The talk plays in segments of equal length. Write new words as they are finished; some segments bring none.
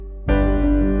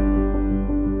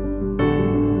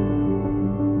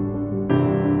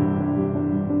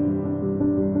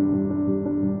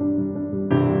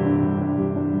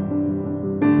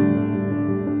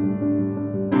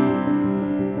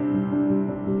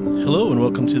Hello and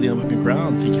welcome to the Unbroken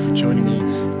Ground. Thank you for joining me.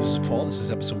 This is Paul. This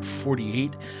is episode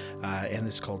 48, and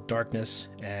this is called Darkness.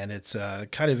 And it's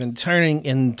kind of turning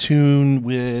in tune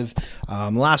with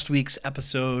last week's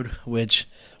episode, which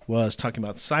was talking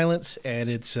about silence. And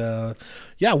it's, one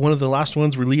of the last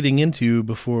ones we're leading into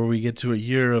before we get to a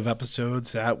year of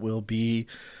episodes that will be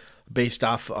based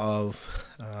off of,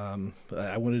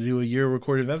 I want to do a year of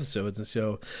recorded episodes. And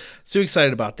so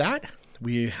excited about that.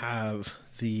 We have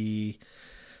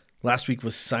last week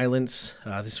was silence,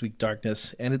 this week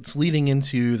darkness, and it's leading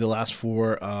into the last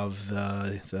four of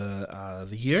the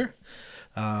year,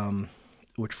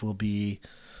 which will be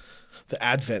the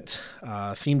Advent,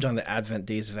 themed on the Advent,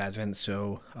 days of Advent.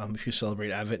 So if you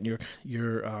celebrate Advent in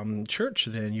your church,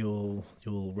 then you'll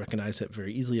recognize it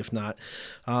very easily. If not,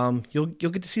 you'll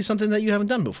get to see something that you haven't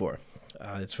done before.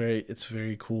 It's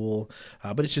very cool,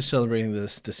 but it's just celebrating the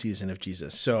season of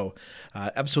Jesus. So,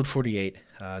 episode 48,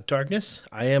 Darkness.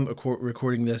 I am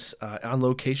recording this on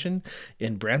location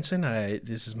in Branson.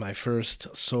 This is my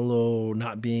first solo,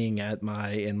 not being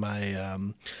in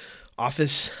my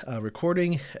office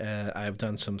recording. I've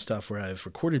done some stuff where I've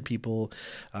recorded people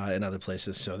in other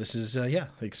places. So this is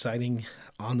exciting,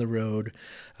 on the road,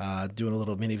 doing a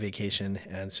little mini vacation,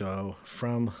 and so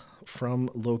from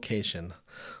location,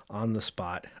 on the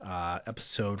spot,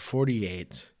 episode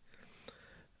 48,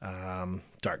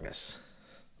 Darkness.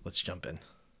 Let's jump in.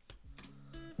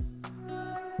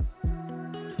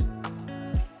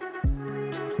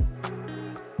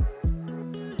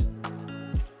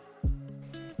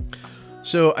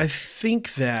 So I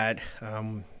think that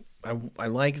I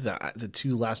like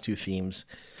the last two themes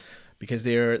because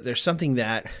they're something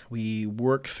that we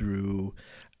work through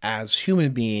as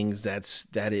human beings that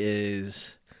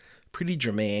is pretty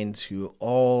germane to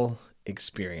all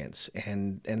experience,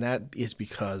 and that is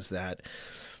because that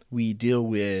we deal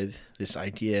with this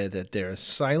idea that there is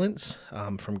silence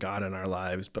from God in our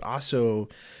lives, but also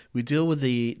we deal with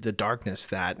the darkness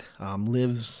that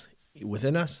lives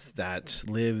within us, that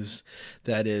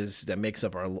makes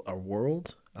up our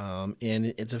world,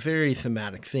 and it's a very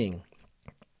thematic thing.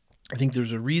 I think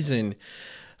there's a reason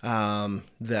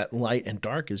that light and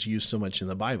dark is used so much in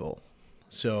the Bible.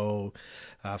 So,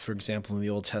 for example, in the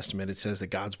Old Testament, it says that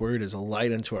God's word is a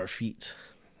light unto our feet.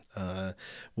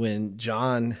 When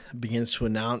John begins to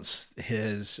announce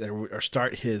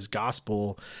start his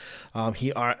gospel,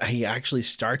 he actually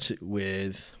starts it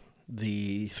with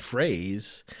the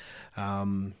phrase,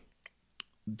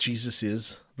 Jesus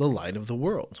is the light of the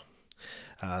world.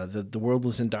 The world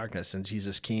was in darkness, and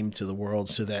Jesus came to the world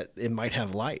so that it might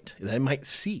have light, that it might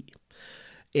see.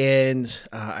 And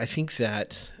I think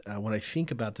that when I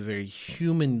think about the very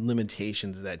human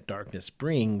limitations that darkness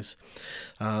brings,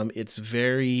 it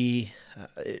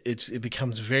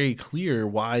becomes very clear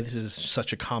why this is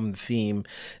such a common theme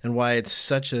and why it's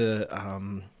such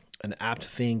an apt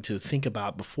thing to think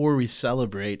about before we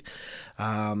celebrate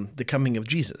the coming of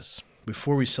Jesus.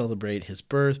 Before we celebrate his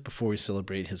birth, before we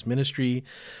celebrate his ministry,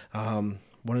 one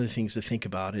of the things to think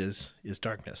about is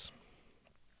darkness.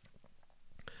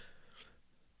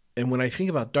 And when I think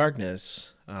about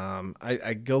darkness,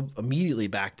 I go immediately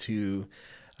back to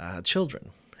children.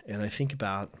 And I think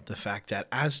about the fact that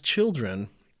as children,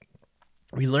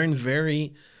 we learn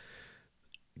very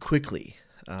quickly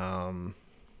to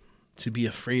be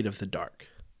afraid of the dark.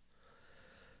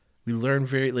 We learn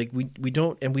we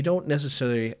don't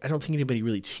necessarily, I don't think anybody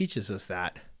really teaches us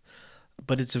that,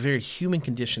 but it's a very human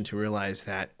condition to realize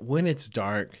that when it's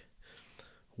dark,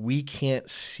 we can't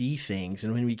see things.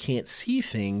 And when we can't see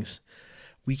things,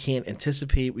 we can't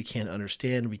anticipate, we can't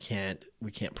understand, we can't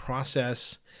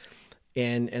process.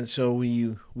 And so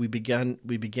we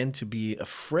begin to be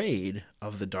afraid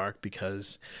of the dark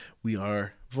because we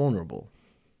are vulnerable.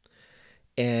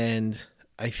 And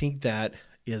I think that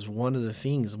is one of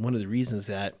the reasons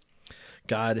that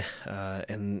God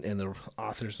and the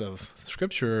authors of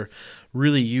Scripture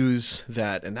really use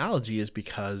that analogy is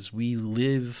because we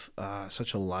live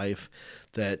such a life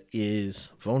that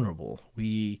is vulnerable.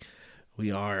 We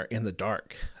are in the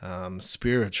dark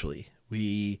spiritually.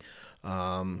 We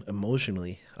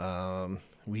emotionally.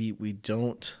 We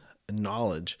don't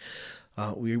acknowledge.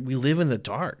 We live in the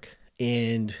dark,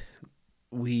 and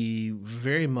we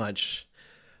very much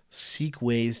seek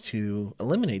ways to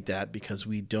eliminate that because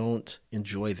we don't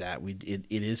enjoy that. It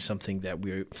is something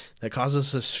that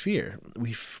causes us fear.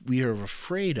 We are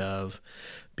afraid of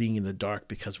being in the dark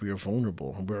because we are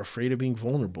vulnerable, and we're afraid of being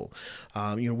vulnerable.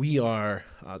 We are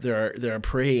there are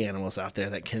prey animals out there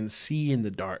that can see in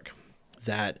the dark,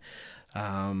 that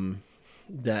have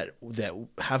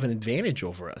an advantage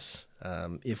over us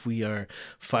if we are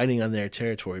fighting on their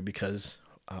territory because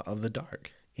of the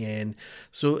dark. And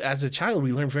so as a child,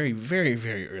 we learn very, very,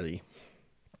 very early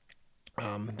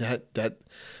that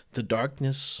the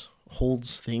darkness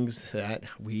holds things that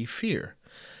we fear.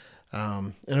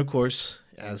 And of course,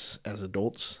 as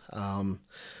adults,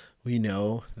 we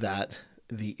know that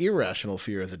the irrational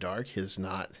fear of the dark is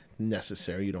not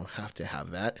necessary. You don't have to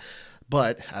have that.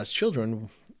 But as children,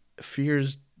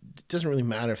 fears, it doesn't really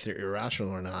matter if they're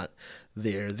irrational or not.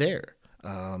 They're there.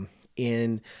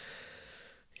 And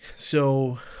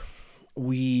so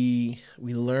we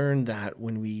learn that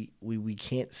when we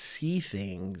can't see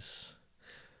things,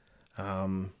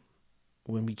 when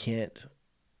we can't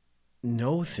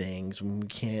know things, when we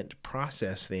can't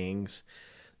process things,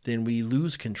 then we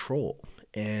lose control.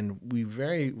 And we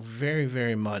very, very,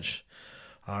 very much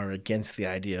are against the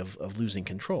idea of losing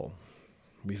control.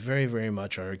 We very, very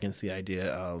much are against the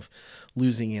idea of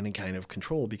losing any kind of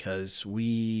control, because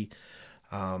losing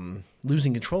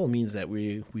control means that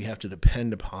we have to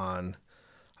depend upon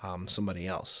somebody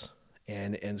else.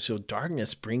 And so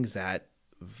darkness brings that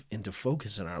into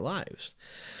focus in our lives.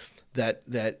 That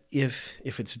if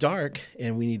it's dark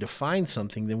and we need to find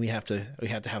something, then we have to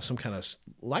have some kind of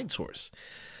light source.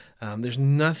 There's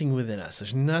nothing within us.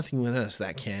 There's nothing within us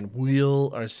that can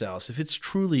will ourselves.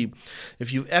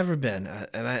 If you've ever been,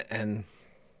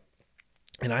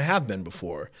 and I have been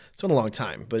before. It's been a long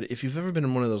time, but if you've ever been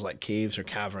in one of those like caves or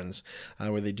caverns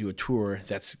where they do a tour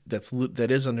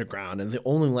that is underground, and the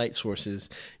only light source is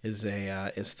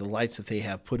the lights that they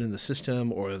have put in the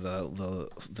system, or the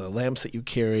lamps that you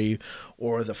carry,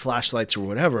 or the flashlights or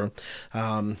whatever.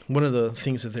 One of the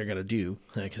things that they're going to do,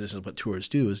 because this is what tours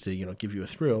do, is to give you a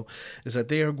thrill, is that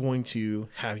they are going to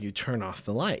have you turn off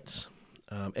the lights,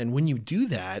 and when you do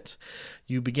that,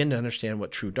 you begin to understand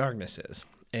what true darkness is.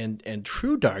 And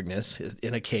true darkness is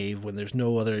in a cave when there's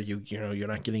no other, you're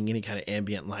not getting any kind of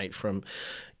ambient light from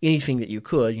anything that you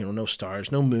could, no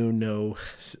stars, no moon, no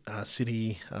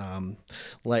city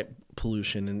light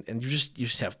pollution, and you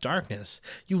just have darkness.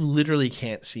 You literally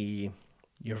can't see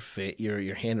your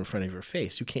hand in front of your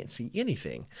face. You can't see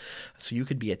anything. So you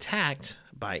could be attacked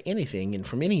by anything and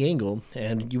from any angle,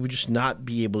 and you would just not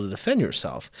be able to defend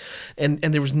yourself. And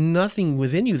there was nothing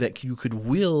within you that you could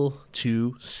will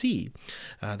to see.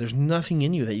 There's nothing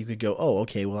in you that you could go, oh,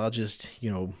 okay, well, I'll just,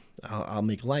 I'll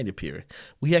make light appear.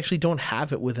 We actually don't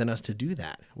have it within us to do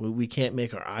that. We can't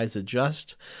make our eyes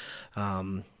adjust.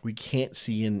 We can't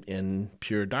see in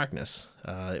pure darkness.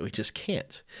 We just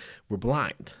can't. We're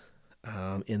blind.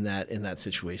 In that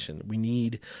situation, we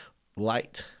need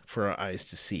light for our eyes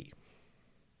to see,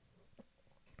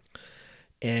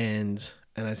 and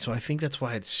so I think that's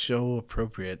why it's so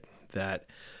appropriate that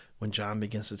when John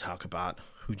begins to talk about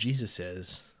who Jesus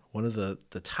is, one of the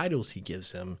titles he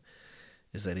gives him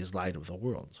is that he's light of the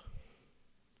world.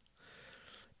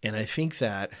 And I think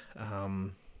that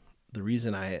the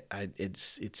reason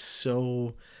it's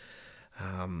so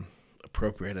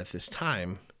appropriate at this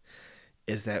time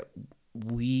is that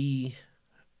we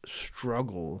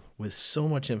struggle with so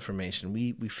much information.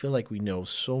 We feel like we know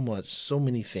so much, so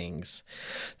many things,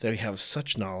 that we have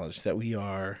such knowledge, that we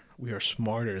are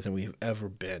smarter than we've ever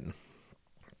been,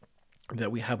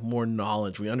 that we have more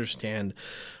knowledge. We understand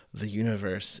the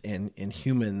universe and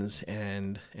humans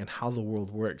and how the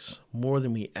world works more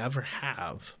than we ever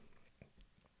have.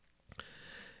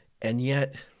 And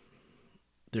yet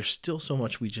there's still so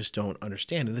much we just don't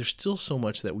understand, and there's still so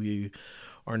much that we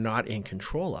are not in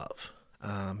control of,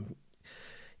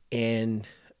 and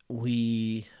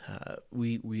we're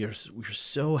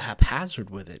so haphazard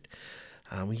with it.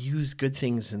 We use good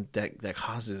things and that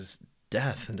causes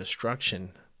death and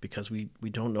destruction because we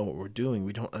don't know what we're doing.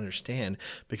 We don't understand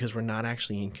because we're not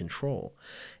actually in control,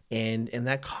 and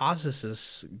that causes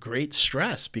us great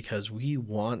stress because we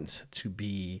want to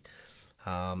be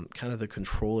kind of the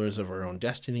controllers of our own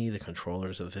destiny, the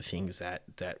controllers of the things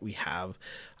that we have,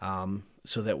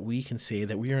 so that we can say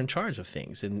that we are in charge of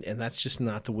things. And that's just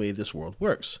not the way this world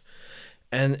works.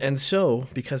 And so,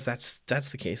 because that's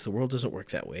the case, the world doesn't work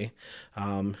that way.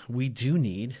 We do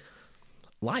need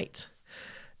light.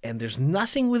 And there's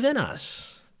nothing within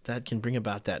us that can bring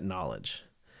about that knowledge.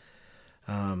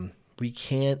 We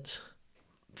can't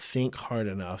think hard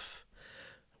enough.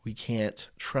 We can't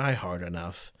try hard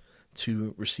enough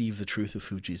to receive the truth of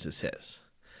who Jesus is.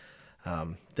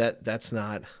 That's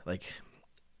not like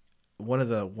one of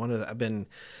the I've been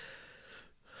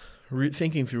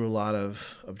thinking through a lot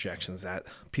of objections that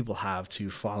people have to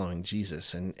following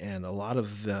Jesus, and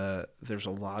there's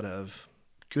a lot of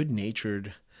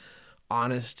good-natured,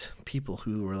 honest people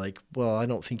who are like, well, I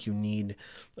don't think you need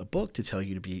a book to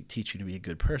teach you to be a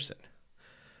good person.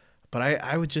 But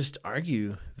I would just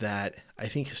argue that I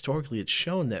think historically it's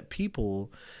shown that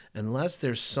people, unless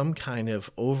there's some kind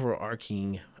of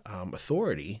overarching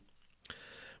authority,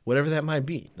 whatever that might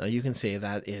be. Now you can say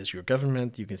that is your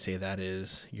government, you can say that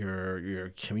is your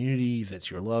community, that's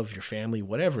your love, your family,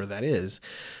 whatever that is,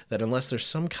 that unless there's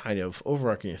some kind of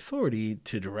overarching authority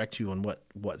to direct you on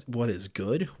what is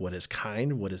good, what is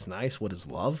kind, what is nice, what is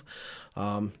love,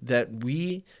 that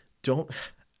we don't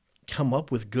come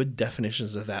up with good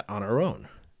definitions of that on our own.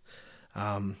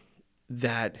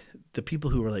 That the people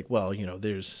who are like, well,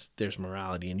 there's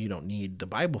morality and you don't need the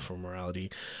Bible for morality,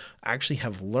 actually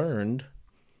have learned,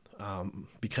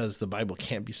 because the Bible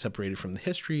can't be separated from the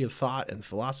history of thought and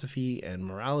philosophy and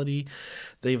morality.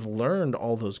 They've learned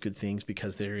all those good things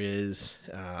because there is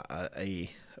a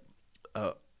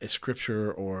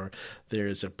scripture, or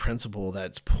there's a principle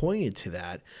that's pointed to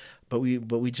that, but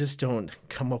we just don't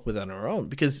come up with it on our own.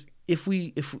 Because if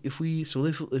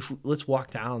let's walk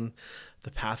down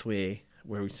the pathway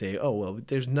where we say, oh well,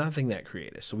 there's nothing that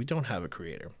created, so we don't have a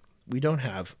creator. We don't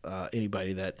have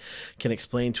anybody that can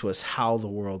explain to us how the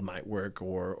world might work,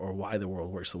 or why the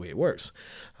world works the way it works.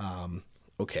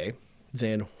 Okay,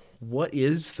 then what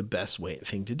is the best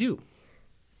thing to do?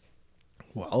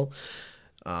 Well,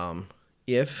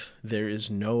 if there is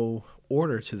no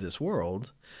order to this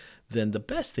world, then the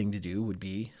best thing to do would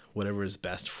be whatever is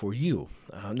best for you.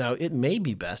 Now, it may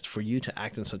be best for you to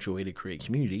act in such a way to create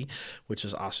community, which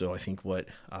is also, I think, what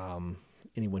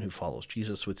anyone who follows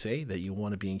Jesus would say, that you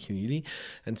want to be in community.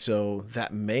 And so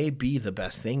that may be the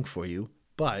best thing for you,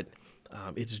 but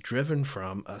it's driven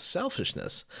from a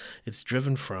selfishness. It's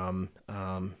driven from,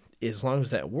 as long as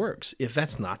that works. If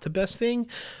that's not the best thing,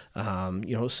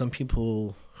 some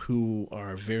people who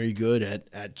are very good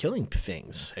at killing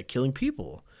things, at killing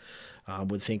people,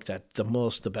 would think that the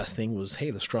best thing was,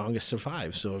 hey, the strongest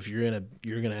survive. So if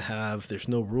you're gonna have, there's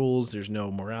no rules, there's no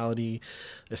morality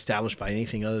established by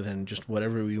anything other than just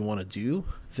whatever we want to do,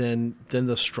 then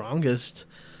the strongest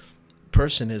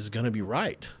person is going to be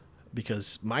right,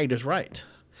 because might is right,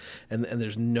 and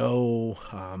there's no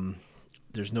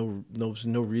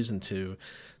reason to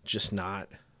just not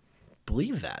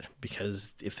believe that,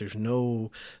 because if there's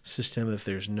no system, if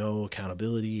there's no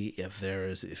accountability, if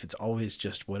it's always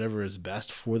just whatever is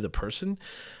best for the person,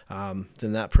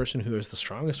 then that person who is the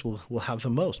strongest will have the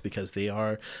most, because they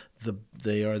have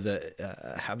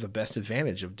the best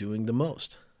advantage of doing the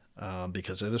most,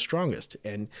 because they're the strongest,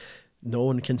 and no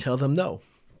one can tell them no,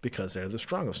 because they're the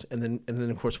strongest. And then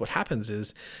of course what happens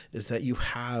is that you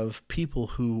have people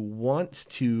who want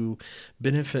to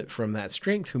benefit from that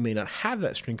strength, who may not have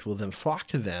that strength, will then flock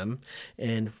to them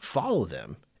and follow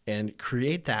them and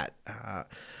create that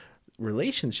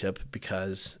relationship,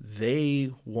 because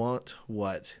they want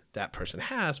what that person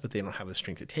has, but they don't have the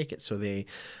strength to take it. So they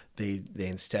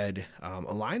instead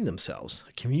align themselves,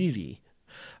 a community.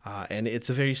 And it's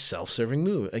a very self-serving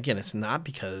move. Again, it's not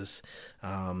because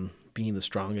being the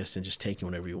strongest and just taking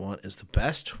whatever you want is the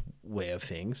best way of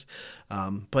things,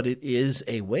 but it is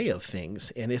a way of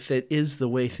things. And if it is the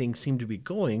way things seem to be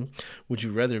going, would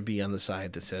you rather be on the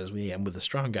side that says, well, I'm with the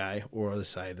strong guy, or the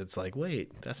side that's like,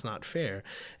 wait, that's not fair,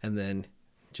 and then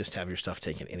just have your stuff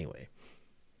taken anyway?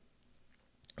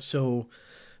 So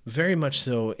very much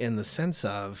so, in the sense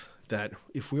of that,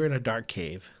 if we're in a dark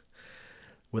cave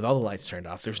with all the lights turned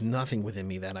off, there's nothing within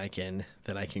me that I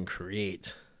can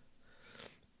create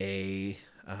a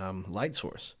light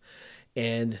source.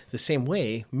 And the same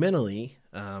way, mentally,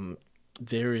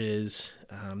 there is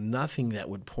nothing that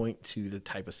would point to the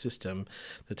type of system,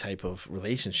 the type of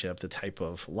relationship, the type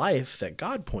of life that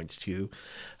God points to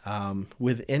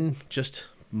within just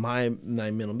my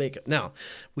mental makeup. Now,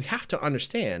 we have to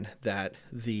understand that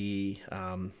the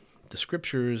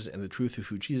scriptures and the truth of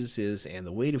who Jesus is and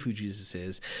the weight of who Jesus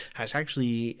is has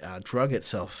actually drug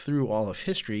itself through all of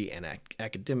history and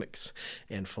academics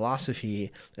and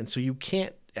philosophy. And so you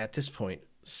can't, at this point,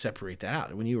 separate that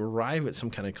out. When you arrive at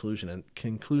some kind of conclusion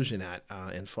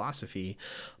in philosophy,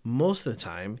 most of the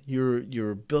time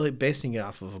you're basing it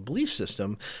off of a belief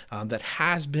system that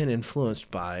has been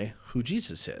influenced by who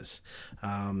Jesus is.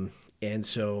 And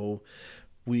so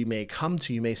you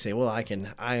may say, well,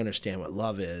 I understand what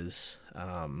love is,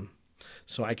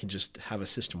 so I can just have a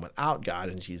system without God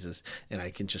and Jesus, and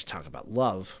I can just talk about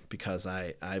love because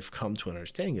I've come to an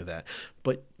understanding of that.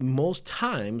 But most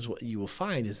times what you will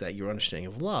find is that your understanding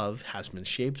of love has been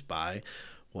shaped by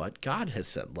what God has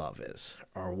said love is,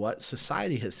 or what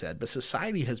society has said. But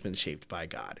society has been shaped by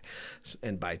God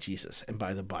and by Jesus and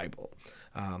by the Bible.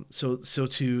 So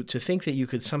to think that you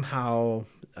could somehow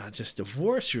just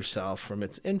divorce yourself from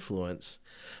its influence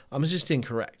is just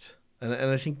incorrect. And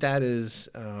I think that is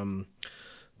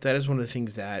that is one of the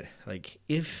things that, like,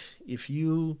 if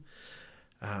you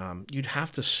you'd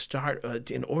have to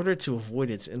start in order to avoid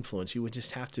its influence. You would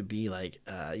just have to be like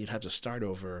you'd have to start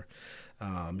over.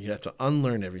 You'd have to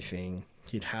unlearn everything.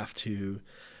 You'd have to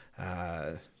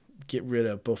get rid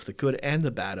of both the good and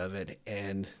the bad of it,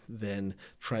 and then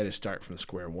try to start from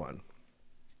square one.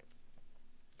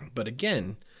 But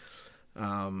again,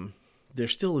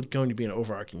 there's still going to be an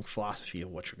overarching philosophy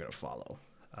of what you're going to follow.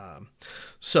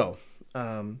 So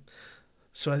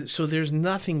there's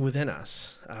nothing within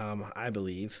us, I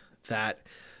believe, that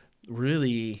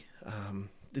really,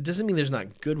 it doesn't mean there's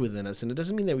not good within us, and it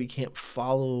doesn't mean that we can't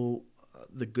follow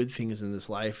the good things in this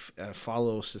life,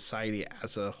 follow society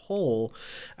as a whole,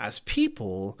 as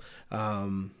people,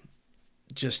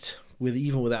 just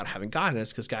even without having God in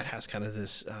us, because God has kind of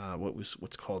this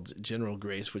what's called general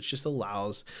grace, which just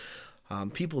allows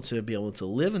people to be able to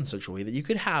live in such a way that you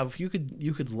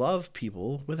could love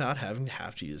people without having to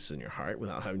have Jesus in your heart,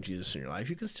 without having Jesus in your life.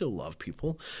 You can still love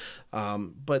people,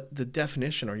 but the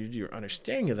definition or your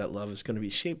understanding of that love is going to be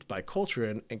shaped by culture,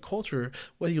 and culture,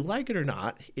 whether you like it or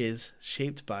not, is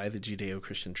shaped by the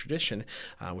Judeo-Christian tradition,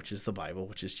 which is the Bible,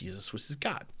 which is Jesus, which is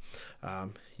God.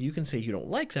 You can say you don't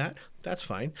like that, that's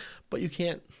fine, but you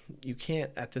can't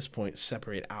at this point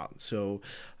separate out. So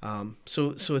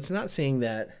it's not saying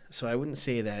that. So I wouldn't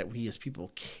say that we as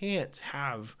people can't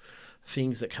have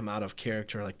things that come out of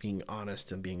character, like being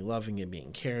honest and being loving and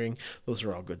being caring. Those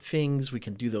are all good things. We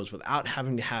can do those without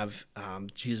having to have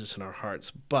Jesus in our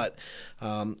hearts. But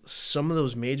some of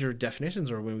those major definitions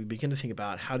are when we begin to think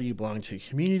about how do you belong to a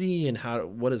community, and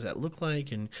what does that look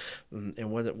like, and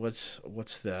what's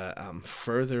the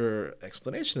further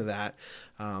explanation of that.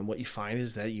 What you find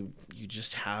is that you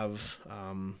have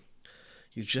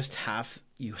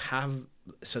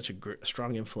such a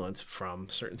strong influence from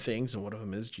certain things, and one of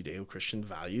them is Judeo-Christian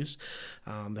values,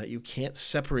 that you can't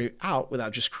separate out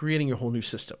without just creating your whole new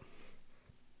system.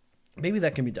 Maybe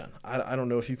that can be done. I don't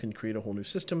know if you can create a whole new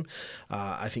system.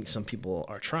 I think some people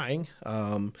are trying.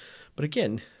 But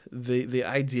again, the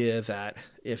idea that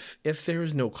if there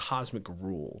is no cosmic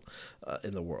rule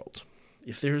in the world,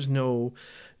 if there is no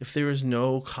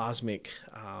cosmic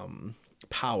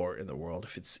power in the world,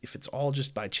 if it's all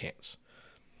just by chance,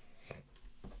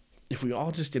 if we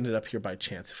all just ended up here by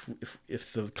chance,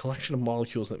 if the collection of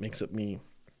molecules that makes up me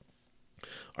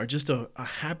are just a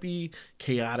happy,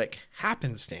 chaotic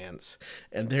happenstance,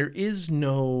 and there is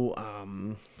no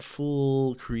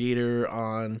full creator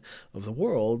of the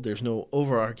world, there's no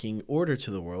overarching order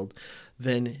to the world,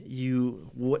 then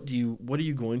what are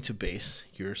you going to base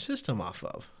your system off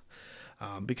of?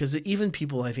 Because even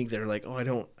people, I think, that are like, oh,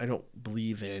 I don't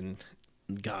believe in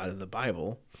God in the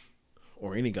Bible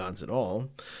or any gods at all.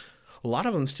 A lot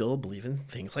of them still believe in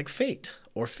things like fate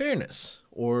or fairness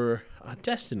or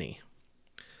destiny.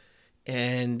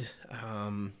 And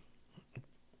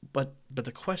but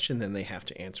the question then they have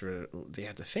to answer, they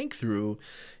have to think through,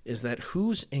 is that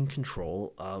who's in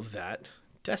control of that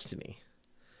destiny?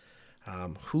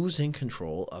 Who's in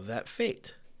control of that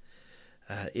fate?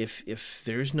 If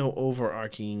there's no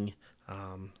overarching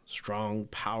strong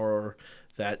power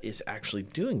that is actually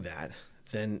doing that,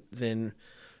 then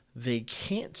they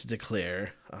can't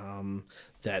declare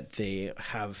that they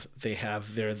have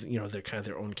their they're kind of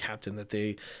their own captain,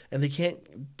 and they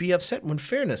can't be upset when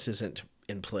fairness isn't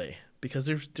in play, because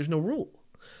there's no rule.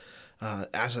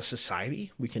 As a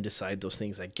society, we can decide those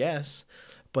things, I guess,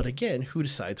 but again, who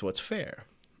decides what's fair?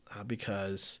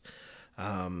 Because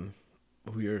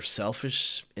we are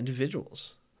selfish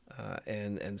individuals,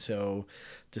 and so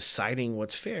deciding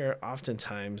what's fair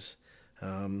oftentimes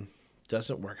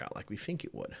doesn't work out like we think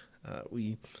it would.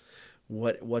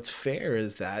 What's fair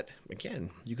is that,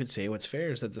 again, you could say what's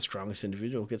fair is that the strongest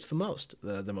individual gets the most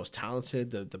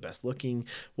talented, the best looking,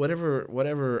 whatever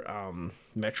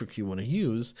metric you want to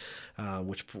use,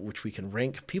 which we can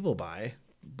rank people by.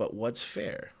 But what's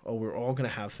fair? Oh, we're all going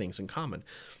to have things in common.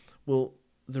 Well,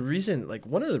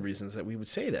 one of the reasons that we would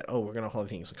say that, we're going to have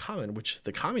things in common, which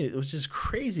is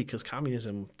crazy, because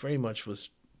communism very much was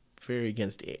very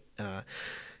against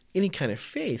any kind of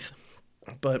faith.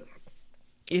 But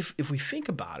if we think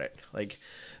about it, like,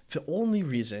 the only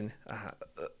reason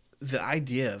the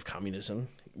idea of communism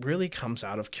really comes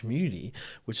out of community,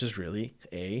 which is really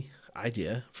a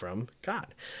idea from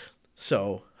God.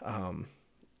 So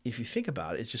if you think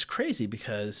about it, it's just crazy,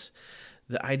 because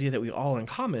the idea that we all are in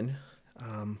common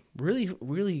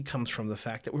really comes from the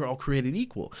fact that we're all created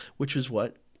equal, which is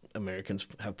what Americans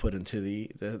have put into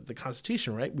the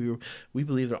Constitution, right? We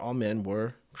believe that all men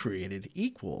were created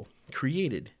equal.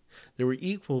 They were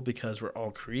equal because we're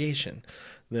all creation.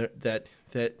 That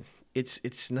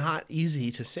it's not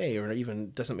easy to say, or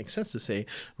even doesn't make sense to say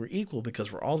we're equal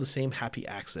because we're all the same happy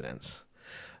accidents.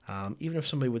 Even if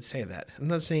somebody would say that, I'm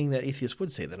not saying that atheists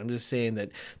would say that. I'm just saying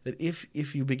that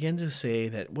if you begin to say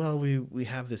that, well, we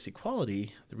have this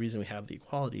equality, the reason we have the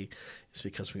equality is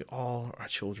because we all are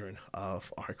children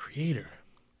of our Creator.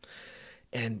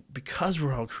 And because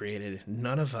we're all created,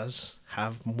 none of us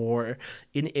have more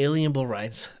inalienable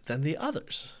rights than the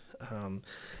others.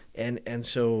 And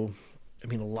so, I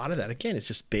mean, a lot of that, again, is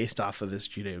just based off of this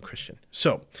Judeo-Christian.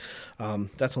 So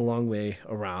that's a long way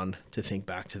around to think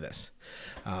back to this.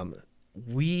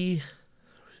 We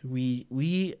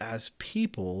as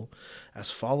people, as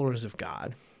followers of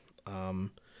God,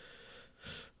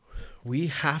 we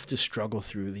have to struggle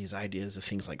through these ideas of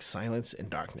things like silence and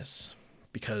darkness.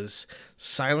 Because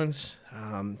silence,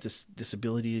 this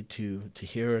ability to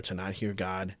hear or to not hear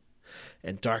God,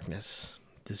 and darkness,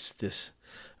 this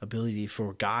ability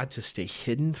for God to stay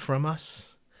hidden from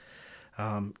us,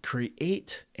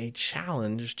 create a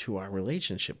challenge to our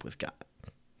relationship with God.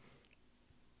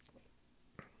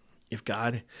 If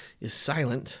God is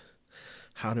silent,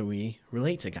 how do we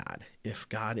relate to God? If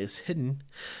God is hidden,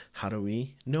 how do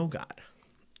we know God?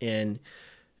 And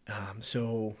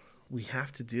so we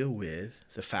have to deal with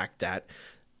the fact that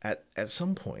at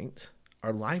some point,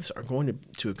 our lives are going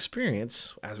to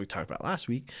experience, as we talked about last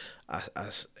week,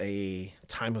 a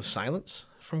time of silence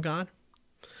from God.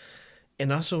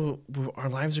 And also, our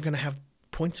lives are going to have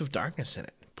points of darkness in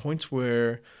it, points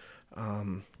where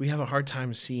we have a hard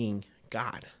time seeing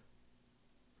God.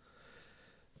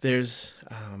 There's,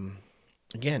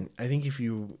 again, I think if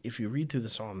you read through the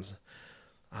Psalms,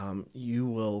 you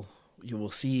will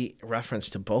see reference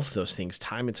to both of those things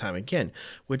time and time again,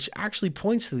 which actually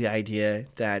points to the idea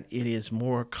that it is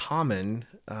more common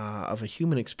of a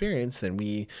human experience than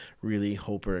we really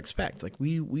hope or expect. Like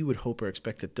we would hope or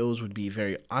expect that those would be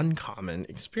very uncommon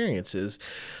experiences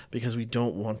because we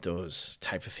don't want those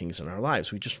type of things in our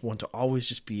lives. We just want to always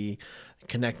just be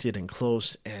connected and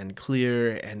close and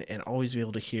clear and always be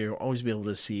able to hear, always be able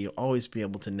to see, always be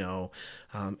able to know.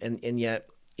 And yet,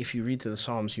 if you read through the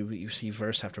Psalms, you see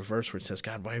verse after verse where it says,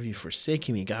 God, why have you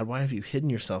forsaken me? God, why have you hidden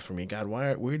yourself from me? God,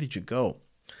 where did you go?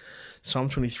 Psalm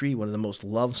 23, one of the most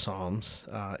loved Psalms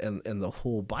in the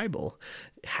whole Bible,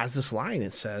 has this line.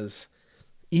 It says,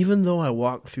 even though I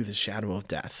walk through the shadow of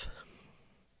death,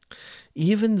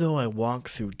 even though I walk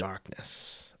through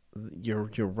darkness, your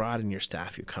rod and your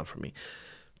staff, you comfort me.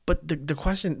 But the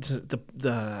question,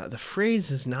 the phrase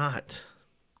is not,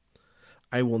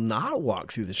 I will not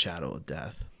walk through the shadow of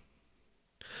death.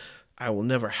 I will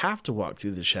never have to walk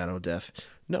through the shadow of death.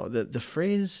 No, the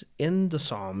phrase in the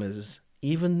psalm is,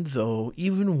 even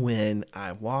when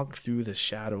I walk through the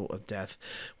shadow of death,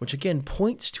 which again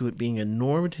points to it being a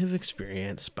normative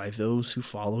experience by those who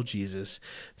follow Jesus.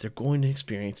 They're going to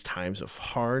experience times of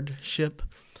hardship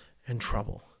and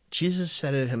trouble. Jesus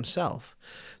said it himself.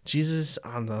 Jesus,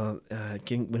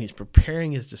 when he's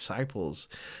preparing his disciples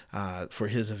for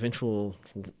his eventual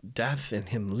death and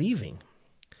him leaving,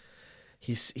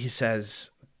 he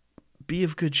says, "Be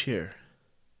of good cheer."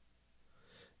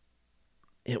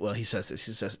 He says this.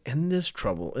 He says, "In this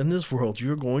world,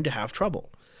 you're going to have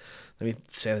trouble." Let me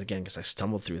say that again because I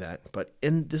stumbled through that. But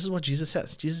this is what Jesus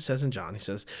says. Jesus says in John, he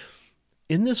says,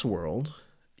 "In this world,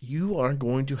 you are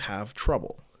going to have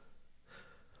trouble,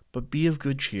 but be of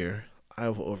good cheer. I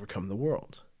will overcome the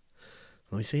world."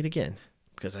 Let me say it again,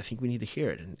 because I think we need to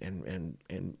hear it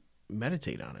and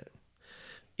meditate on it.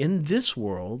 In this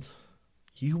world,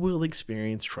 you will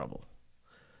experience trouble,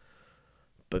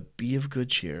 but be of good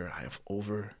cheer. I have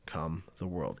overcome the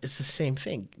world. It's the same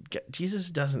thing.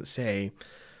 Jesus doesn't say,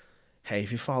 hey,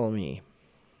 if you follow me,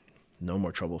 no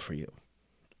more trouble for you.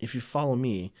 If you follow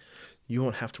me, you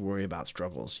won't have to worry about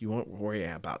struggles. You won't worry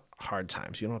about hard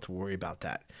times. You don't have to worry about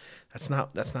that. That's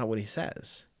not what he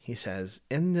says. He says,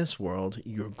 in this world,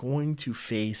 you're going to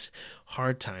face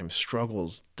hard times,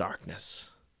 struggles, darkness.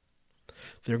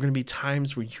 There are going to be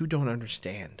times where you don't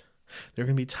understand. There are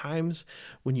going to be times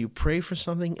when you pray for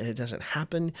something and it doesn't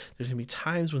happen. There's going to be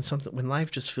times when life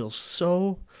just feels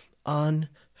so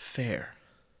unfair.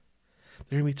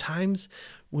 There are going to be times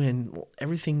when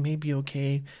everything may be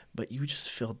okay, but you just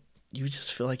feel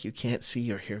like you can't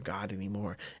see or hear God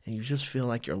anymore, and you just feel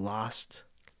like you're lost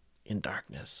in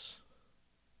darkness.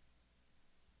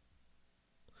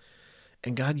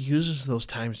 And God uses those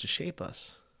times to shape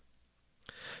us.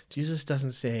 Jesus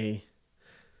doesn't say,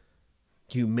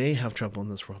 you may have trouble in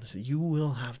this world. He said, you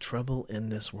will have trouble in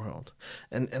this world.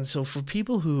 And so for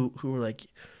people who are like,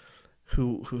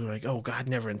 who are like, oh, God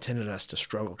never intended us to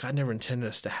struggle. God never intended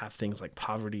us to have things like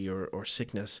poverty or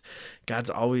sickness. God's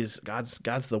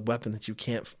the weapon that you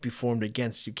can't be formed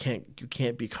against. You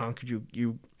can't be conquered.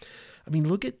 I mean,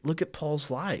 look at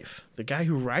Paul's life. The guy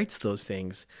who writes those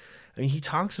things. I mean, he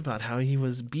talks about how he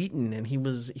was beaten and he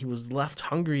was left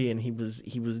hungry and he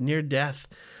was near death.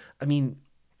 I mean,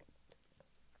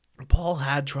 Paul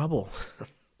had trouble.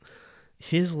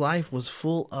 His life was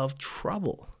full of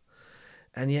trouble.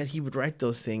 And yet he would write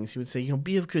those things. He would say,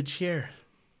 be of good cheer.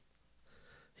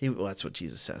 Well, that's what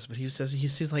Jesus says. But he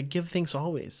says like, give thanks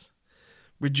always.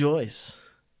 Rejoice.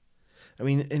 I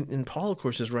mean, and Paul, of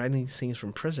course, is writing these things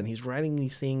from prison. He's writing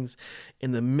these things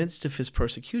in the midst of his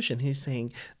persecution. He's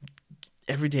saying,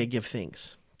 every day give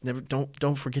thanks.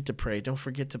 Don't forget to pray. Don't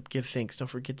forget to give thanks. Don't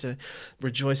forget to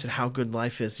rejoice at how good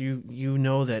life is. You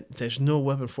know that there's no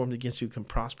weapon formed against you can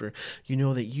prosper. You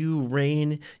know that you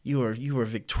reign. You are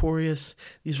victorious.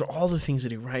 These are all the things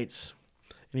that he writes,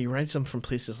 and he writes them from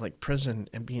places like prison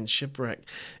and being shipwrecked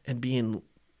and being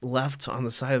left on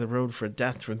the side of the road for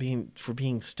death, for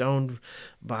being stoned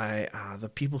by the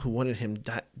people who wanted him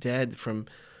dead, from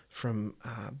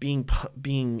being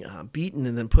beaten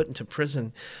and then put into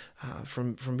prison,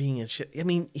 from being in shit. I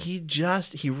mean,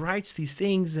 he writes these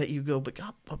things that you go, but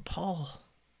God, but Paul,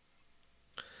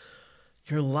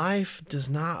 your life does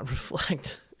not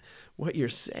reflect what you're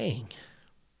saying.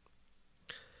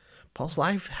 Paul's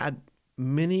life had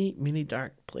many, many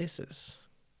dark places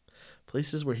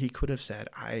where he could have said,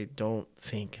 I don't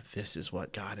think this is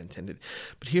what God intended.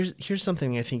 But here's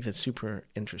something I think that's super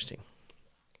interesting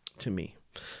to me.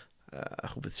 I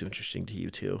hope it's interesting to you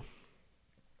too.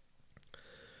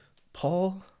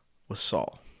 Paul was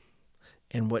Saul,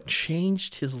 and what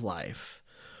changed his life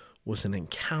was an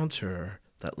encounter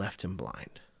that left him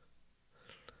blind.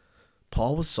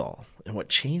 Paul was Saul, and what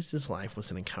changed his life was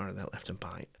an encounter that left him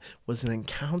blind, was an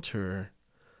encounter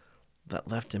that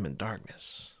left him in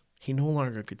darkness. He no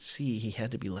longer could see. He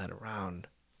had to be led around.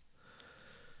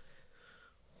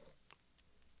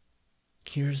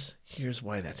 Here's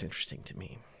why that's interesting to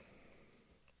me.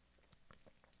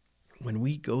 When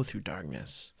we go through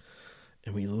darkness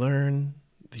and we learn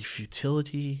the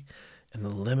futility and the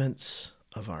limits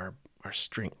of our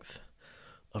strength,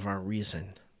 of our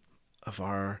reason, of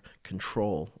our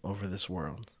control over this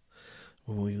world,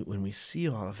 when we see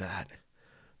all of that,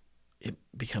 it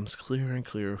becomes clearer and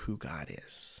clearer who God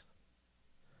is.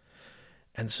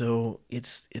 And so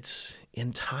it's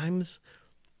in times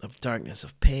of darkness,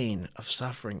 of pain, of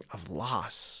suffering, of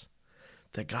loss,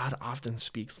 that God often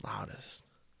speaks loudest.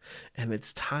 And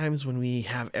it's times when we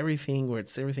have everything, where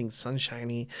everything's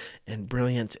sunshiny and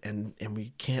brilliant, and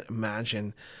we can't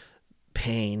imagine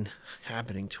pain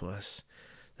happening to us,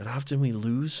 that often we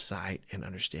lose sight and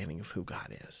understanding of who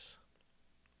God is.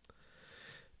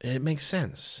 And it makes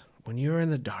sense. When you're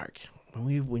in the dark,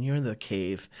 when you're in the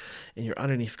cave and you're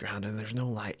underneath ground and there's no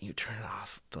light, you turn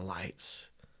off the lights,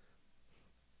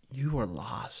 you are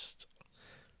lost.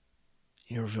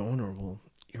 You're vulnerable.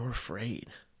 You're afraid.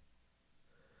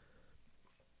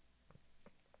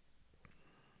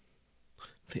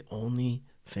 The only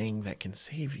thing that can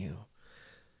save you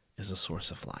is a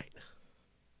source of light.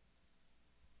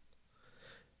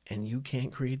 And you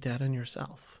can't create that in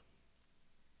yourself.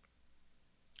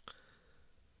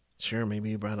 Sure, maybe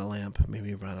you brought a lamp, maybe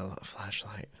you brought a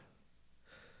flashlight.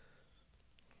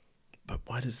 But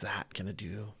what is that going to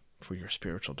do for your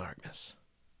spiritual darkness?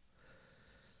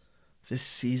 This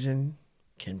season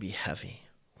can be heavy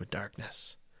with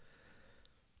darkness.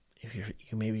 If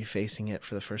you may be facing it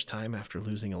for the first time after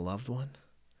losing a loved one.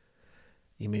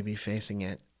 You may be facing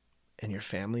it in your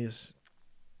families.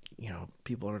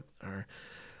 People are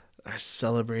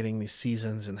celebrating these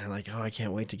seasons and they're like, oh, I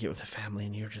can't wait to get with the family.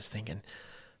 And you're just thinking,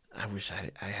 I wish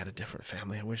I had a different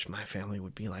family. I wish my family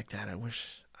would be like that. I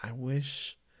wish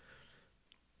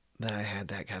that I had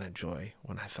that kind of joy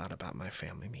when I thought about my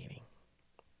family meeting.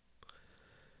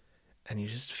 And you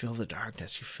just feel the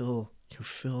darkness. You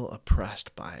feel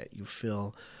oppressed by it. You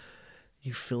feel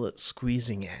it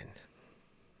squeezing in.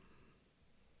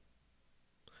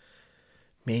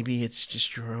 Maybe it's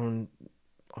just your own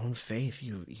faith.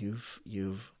 You've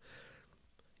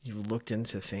looked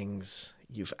into things.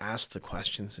 You've asked the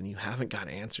questions and you haven't got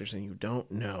answers and you don't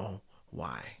know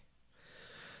why.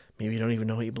 Maybe you don't even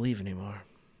know what you believe anymore.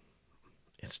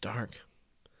 It's dark.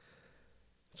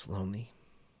 It's lonely.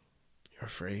 You're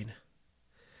afraid.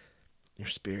 Your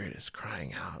spirit is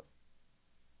crying out,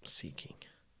 seeking.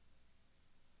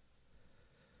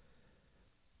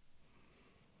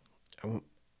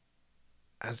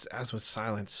 As with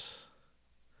silence,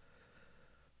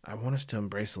 I want us to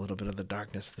embrace a little bit of the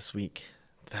darkness this week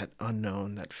that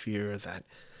unknown, that fear, that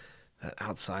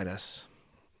outside us,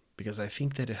 because I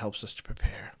think that it helps us to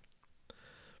prepare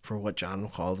for what John will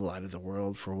call the light of the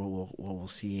world, for what we'll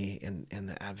see in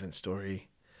the Advent story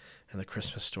and the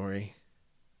Christmas story.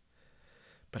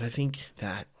 But I think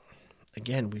that,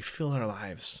 again, we fill our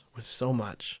lives with so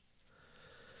much.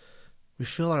 We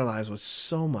fill our lives with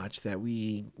so much that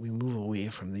we move away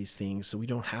from these things, so we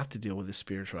don't have to deal with the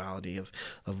spirituality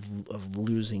of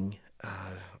losing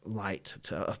light,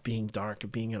 of being dark,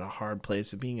 of being in a hard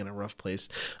place, of being in a rough place,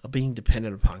 of being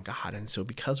dependent upon God. And so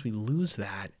because we lose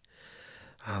that,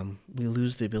 we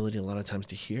lose the ability a lot of times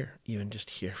to hear, even just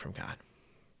hear from God.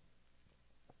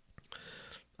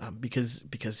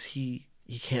 Because he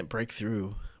can't break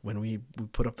through when we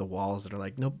put up the walls that are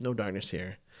like, nope, no darkness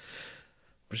here.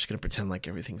 We're just going to pretend like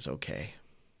everything's okay.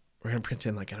 We're going to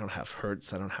pretend like I don't have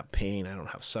hurts, I don't have pain, I don't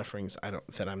have sufferings,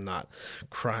 that I'm not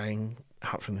crying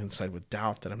out from the inside with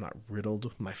doubt, that I'm not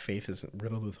riddled, my faith isn't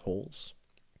riddled with holes.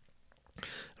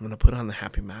 I'm going to put on the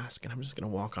happy mask and I'm just going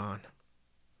to walk on.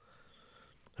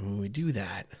 And when we do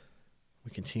that,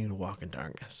 we continue to walk in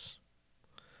darkness.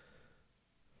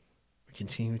 We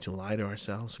continue to lie to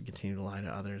ourselves, we continue to lie to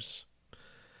others.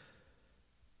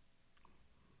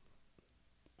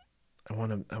 I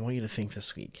want you to think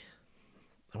this week.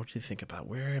 I want you to think about,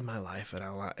 where in my life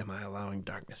am I allowing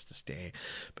darkness to stay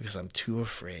because I'm too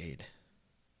afraid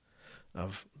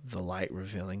of the light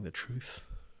revealing the truth?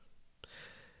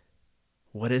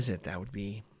 What is it that would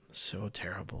be so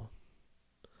terrible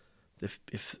if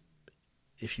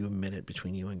you admit it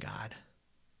between you and God?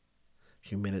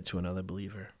 If you admit it to another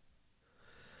believer?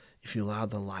 If you allow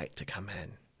the light to come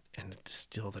in and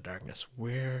distill the darkness,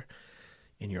 where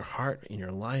in your heart, in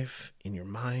your life, in your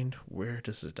mind, where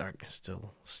does the darkness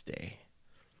still stay?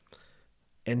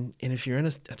 And if you're in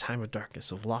a time of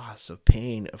darkness, of loss, of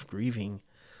pain, of grieving,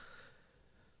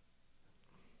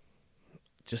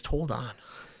 just hold on.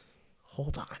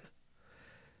 Hold on.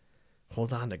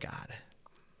 Hold on to God.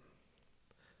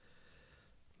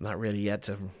 I'm not ready yet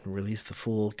to release the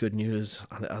full good news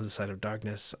on the other side of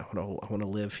darkness. I want to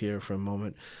live here for a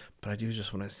moment, but I do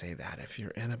just want to say that if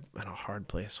you're in a hard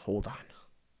place, hold on.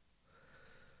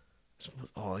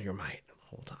 With all your might,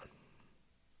 hold on.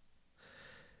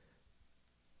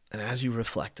 And as you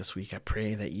reflect this week, I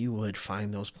pray that you would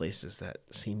find those places that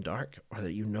seem dark or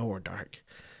that you know are dark,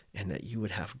 and that you would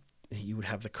have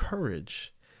the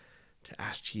courage to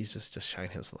ask Jesus to shine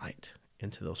his light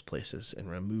into those places and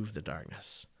remove the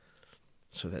darkness,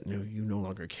 so that you no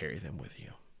longer carry them with you.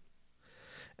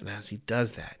 And as he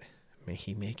does that, may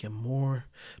he make you more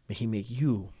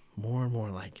and more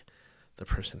like the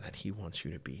person that he wants you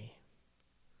to be.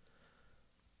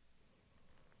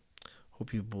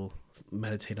 Hope you will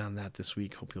meditate on that this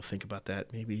week. Hope you'll think about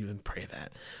that. Maybe even pray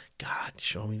that. God,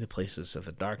 show me the places of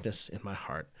the darkness in my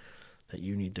heart that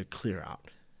you need to clear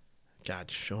out. God,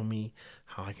 show me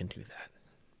how I can do that.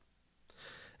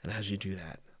 And as you do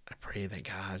that, I pray that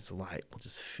God's light will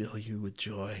just fill you with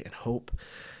joy and hope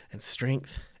and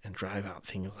strength and drive out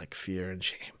things like fear and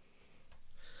shame.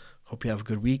 Hope you have a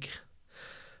good week.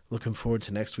 Looking forward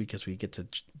to next week as we get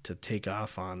to take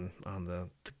off on the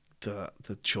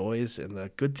joys and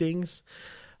the good things,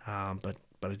 but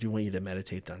I do want you to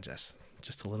meditate on just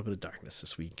a little bit of darkness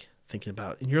this week, thinking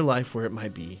about in your life where it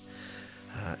might be,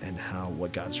 and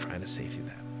what God's trying to say through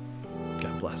that.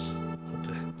 God bless.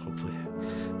 Hopefully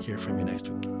hear from you next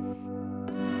week.